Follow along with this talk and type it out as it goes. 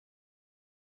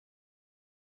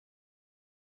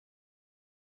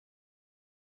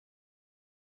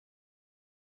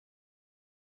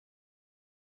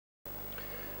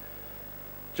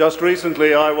Just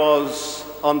recently I was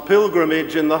on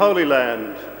pilgrimage in the Holy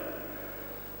Land,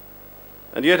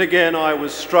 and yet again I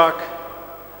was struck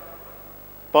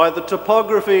by the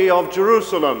topography of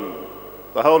Jerusalem,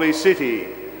 the holy city.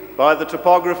 By the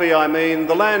topography I mean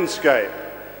the landscape.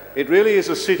 It really is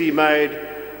a city made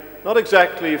not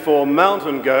exactly for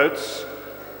mountain goats,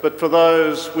 but for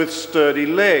those with sturdy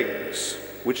legs,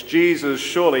 which Jesus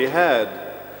surely had.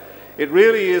 It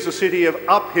really is a city of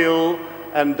uphill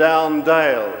and down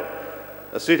dale,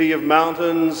 a city of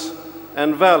mountains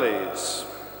and valleys.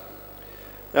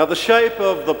 Now, the shape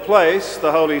of the place,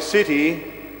 the holy city,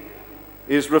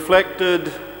 is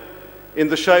reflected in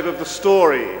the shape of the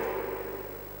story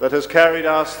that has carried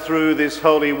us through this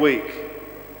Holy Week.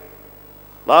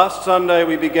 Last Sunday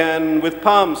we began with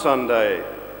Palm Sunday,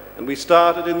 and we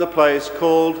started in the place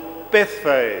called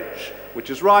Bethphage, which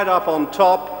is right up on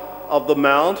top of the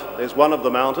mount. There's one of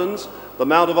the mountains, the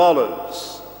Mount of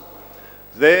Olives.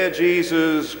 There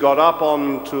Jesus got up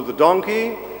onto the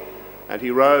donkey and he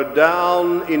rode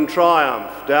down in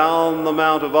triumph, down the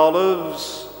Mount of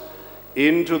Olives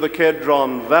into the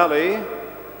Cathedral valley,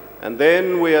 and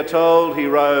then we are told he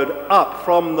rode up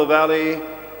from the valley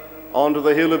onto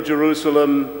the hill of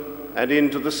Jerusalem and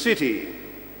into the city.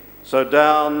 So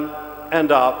down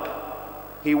and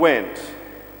up he went.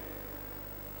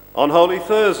 On Holy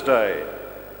Thursday,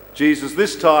 Jesus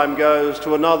this time goes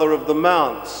to another of the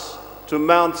mounts, to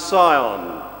Mount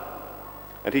Sion,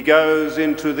 and he goes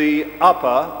into the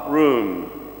upper room.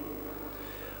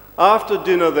 After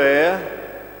dinner there,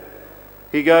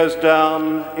 he goes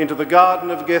down into the Garden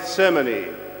of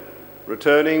Gethsemane,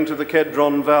 returning to the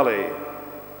Cathedral Valley.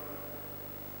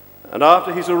 And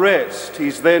after his arrest,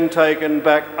 he's then taken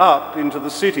back up into the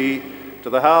city to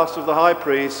the house of the high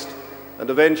priest and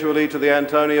eventually to the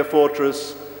Antonia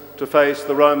fortress to face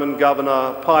the Roman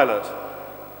governor Pilate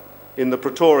in the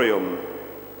Praetorium.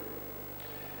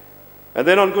 And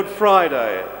then on Good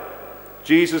Friday,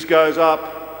 Jesus goes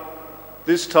up,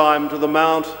 this time to the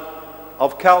Mount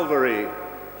of Calvary,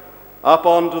 up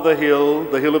onto the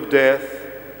hill of death,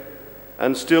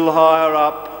 and still higher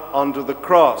up onto the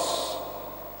cross.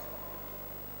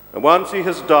 And once he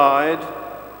has died,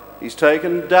 he's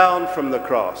taken down from the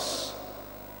cross.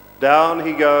 Down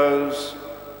he goes,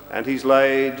 and he's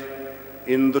laid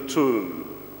in the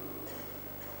tomb.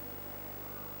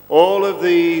 All of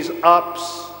these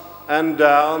ups and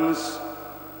downs,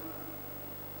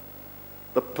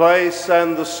 the place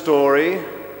and the story,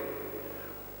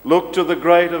 look to the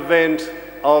great event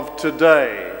of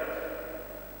today.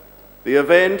 The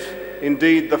event,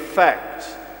 indeed the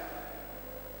fact,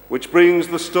 which brings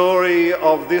the story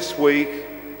of this week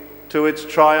to its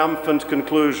triumphant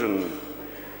conclusion.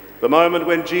 The moment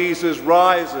when Jesus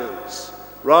rises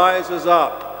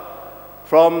up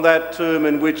from that tomb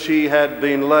in which he had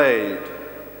been laid.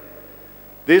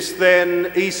 This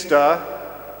then, Easter,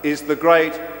 is the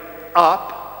great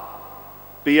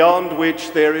up, beyond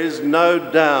which there is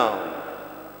no down.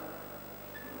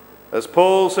 As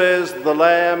Paul says, the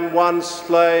Lamb once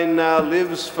slain now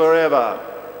lives forever.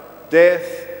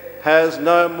 Death has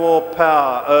no more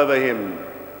power over him.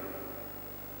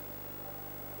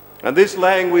 And this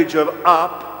language of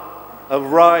up, of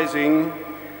rising,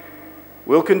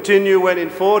 will continue when in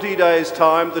 40 days'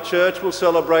 time the Church will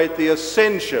celebrate the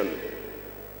ascension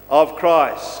of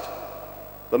Christ,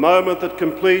 the moment that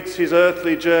completes his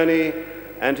earthly journey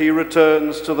and he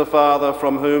returns to the Father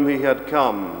from whom he had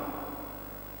come.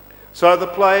 So the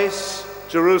place,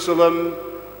 Jerusalem,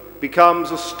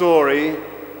 becomes a story,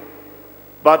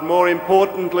 but more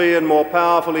importantly and more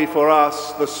powerfully for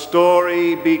us, the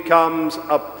story becomes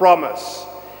a promise,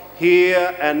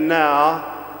 here and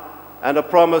now, and a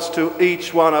promise to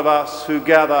each one of us who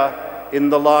gather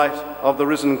in the light of the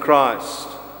risen Christ.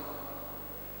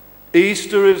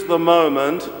 Easter is the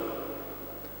moment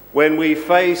when we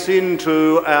face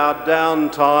into our down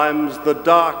times, the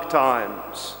dark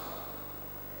times,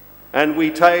 and we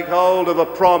take hold of a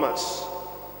promise.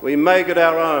 We make it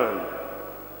our own.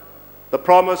 The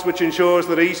promise which ensures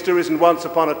that Easter isn't once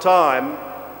upon a time,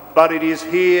 but it is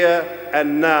here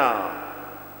and now.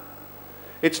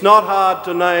 It's not hard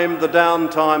to name the down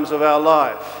times of our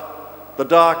life, the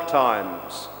dark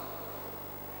times,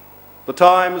 the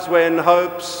times when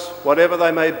hopes, whatever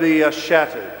they may be, are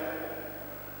shattered,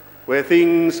 where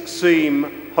things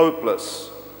seem hopeless.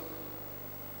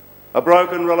 A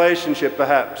broken relationship,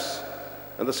 perhaps,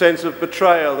 and the sense of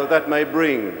betrayal that that may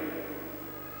bring.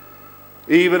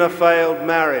 Even a failed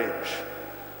marriage,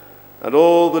 and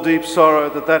all the deep sorrow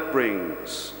that that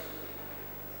brings.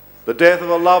 The death of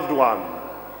a loved one.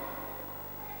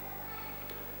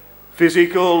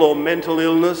 Physical or mental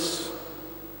illness.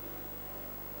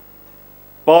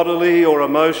 bodily or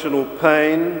emotional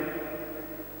pain,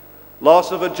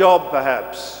 loss of a job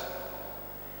perhaps,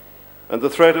 and the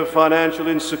threat of financial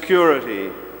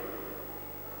insecurity,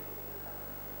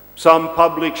 some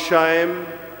public shame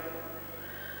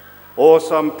or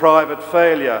some private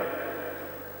failure,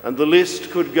 and the list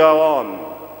could go on.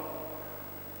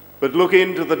 But look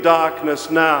into the darkness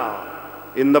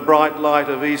now in the bright light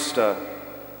of Easter,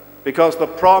 because the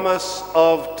promise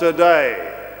of today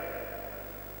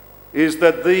is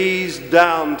that these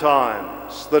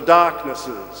downtimes, the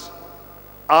darknesses,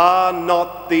 are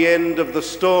not the end of the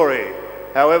story,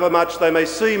 however much they may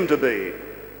seem to be.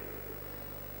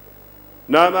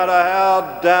 No matter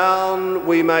how down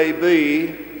we may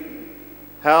be,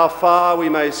 how far we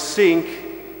may sink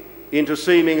into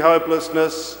seeming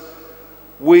hopelessness,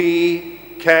 we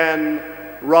can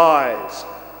rise.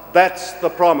 That's the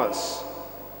promise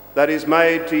that is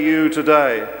made to you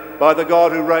today by the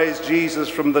God who raised Jesus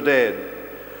from the dead.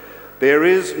 There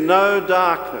is no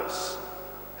darkness,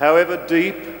 however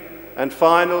deep and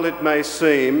final it may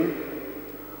seem,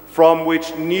 from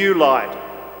which new light,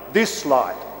 this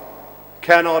light,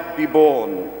 cannot be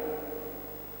born.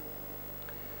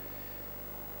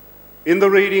 In the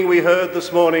reading we heard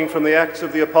this morning from the Acts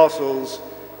of the Apostles,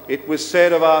 it was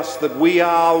said of us that we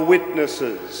are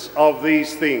witnesses of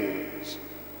these things.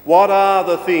 What are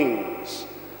the things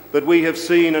that we have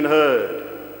seen and heard?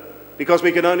 Because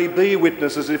we can only be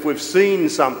witnesses if we've seen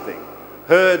something,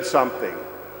 heard something.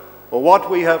 Or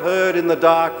what we have heard in the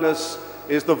darkness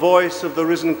is the voice of the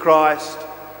risen Christ,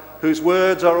 whose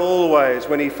words are always,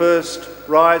 when he first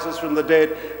rises from the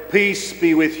dead, "Peace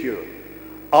be with you.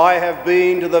 I have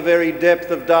been to the very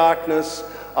depth of darkness.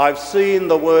 I've seen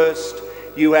the worst.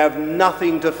 You have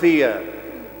nothing to fear.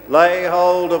 Lay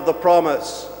hold of the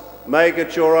promise. Make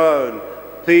it your own.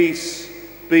 Peace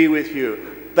be with you."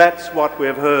 That's what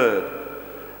we've heard.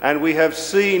 And we have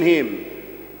seen him,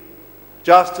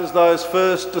 just as those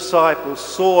first disciples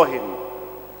saw him,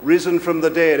 risen from the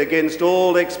dead, against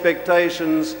all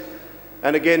expectations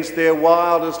and against their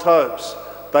wildest hopes.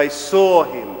 They saw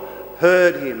him,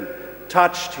 heard him,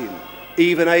 touched him,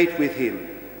 even ate with him.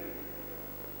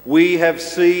 We have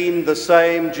seen the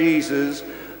same Jesus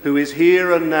who is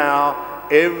here and now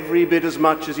every bit as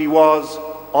much as he was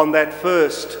on that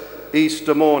first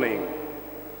Easter morning.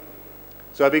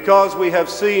 So because we have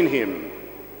seen him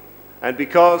and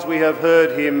because we have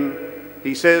heard him,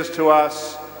 he says to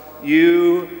us,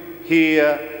 "You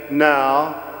here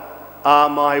now are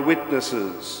my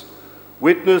witnesses."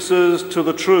 Witnesses to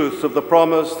the truth of the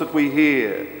promise that we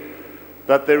hear,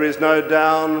 that there is no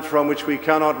down from which we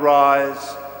cannot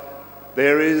rise,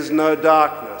 there is no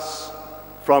darkness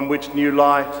from which new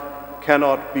light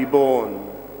cannot be born.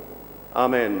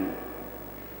 Amen.